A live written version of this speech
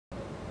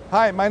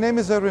Hi, my name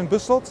is Erwin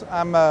Busselot.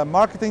 I'm a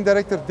Marketing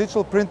Director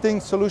Digital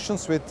Printing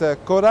Solutions with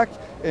Kodak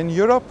in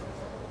Europe.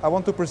 I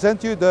want to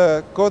present you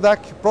the Kodak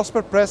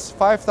Prosper Press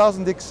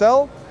 5000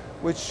 XL,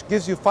 which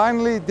gives you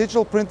finally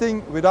digital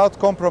printing without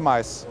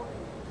compromise.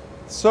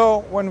 So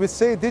when we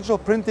say digital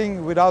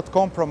printing without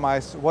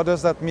compromise, what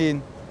does that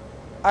mean?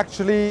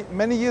 Actually,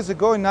 many years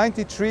ago in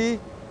 '93,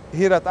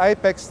 here at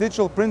Ipex,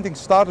 digital printing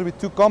started with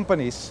two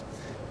companies.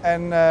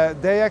 And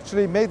they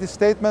actually made the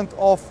statement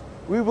of,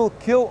 we will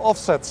kill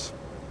offsets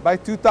by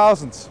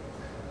 2000.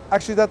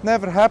 Actually, that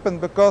never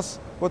happened, because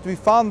what we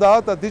found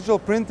out that digital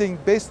printing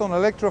based on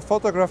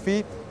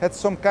electrophotography had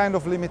some kind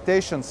of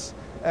limitations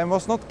and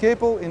was not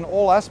capable in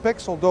all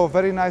aspects, although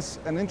very nice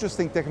and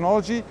interesting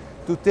technology,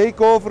 to take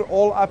over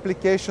all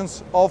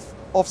applications of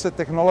offset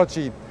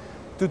technology.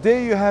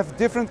 Today you have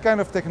different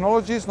kind of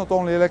technologies, not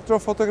only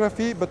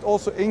electrophotography but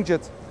also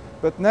inkjet.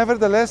 But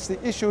nevertheless,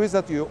 the issue is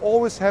that you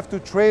always have to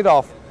trade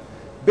off.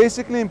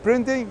 Basically in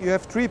printing you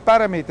have three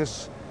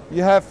parameters.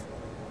 You have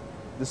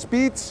the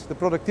speed, the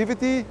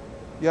productivity,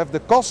 you have the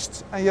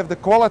cost, and you have the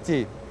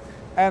quality.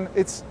 And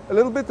it's a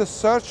little bit a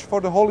search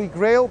for the holy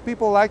grail.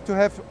 People like to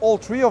have all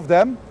three of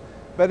them,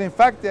 but in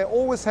fact they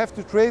always have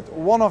to trade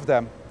one of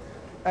them.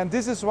 And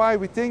this is why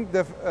we think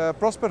the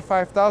Prosper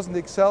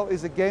 5000 XL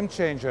is a game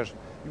changer.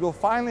 You will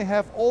finally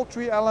have all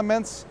three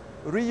elements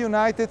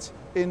reunited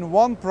in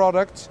one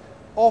product,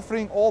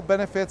 offering all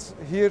benefits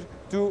here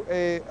to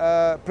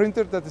a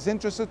printer that is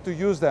interested to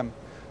use them.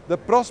 The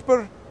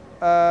Prosper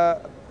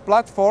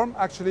platform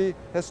actually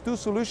has two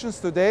solutions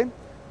today.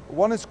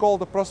 One is called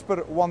the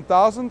Prosper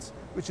 1000,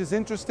 which is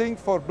interesting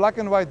for black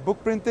and white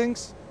book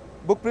printers.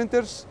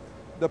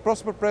 The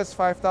Prosper Press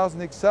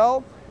 5000 XL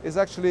is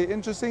actually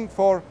interesting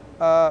for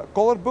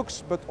color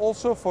books, but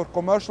also for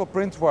commercial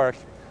print work.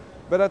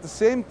 But at the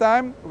same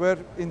time, we're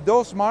in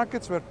those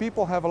markets where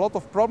people have a lot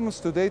of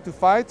problems today to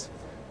fight.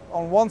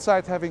 On one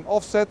side having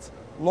offset,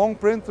 long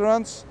print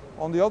runs,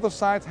 on the other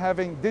side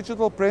having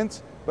digital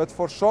print, but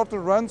for shorter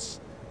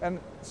runs, and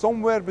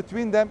somewhere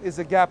between them is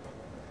a gap.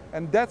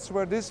 And that's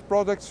where these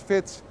products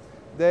fit.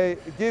 They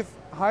give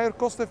higher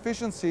cost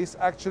efficiencies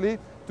actually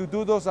to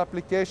do those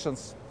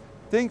applications.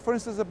 Think for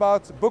instance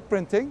about book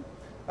printing.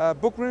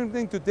 Book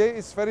printing today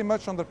is very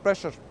much under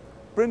pressure.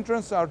 Print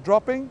runs are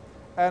dropping,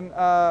 and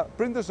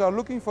printers are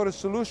looking for a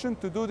solution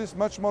to do this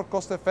much more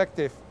cost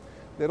effective.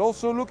 They're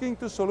also looking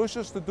to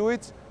solutions to do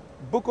it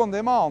book on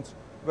demand,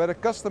 where a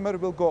customer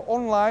will go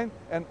online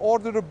and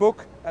order a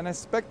book and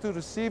expect to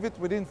receive it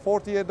within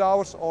 48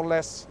 hours or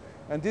less.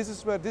 And this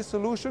is where this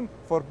solution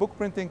for book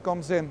printing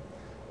comes in.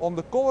 On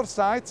the color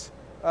side,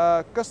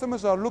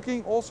 customers are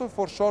looking also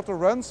for shorter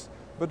runs,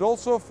 but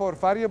also for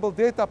variable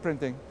data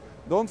printing.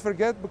 Don't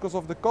forget, because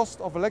of the cost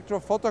of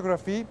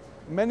electrophotography,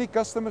 many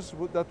customers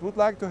that would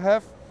like to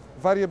have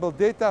variable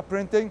data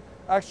printing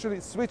actually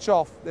switch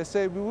off. They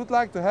say, we would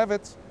like to have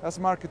it as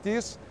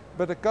marketeers,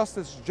 but the cost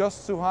is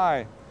just too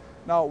high.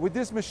 Now with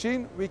this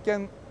machine we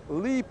can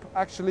leap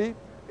actually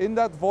in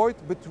that void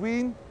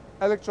between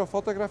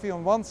electrophotography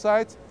on one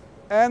side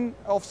and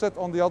offset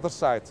on the other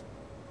side.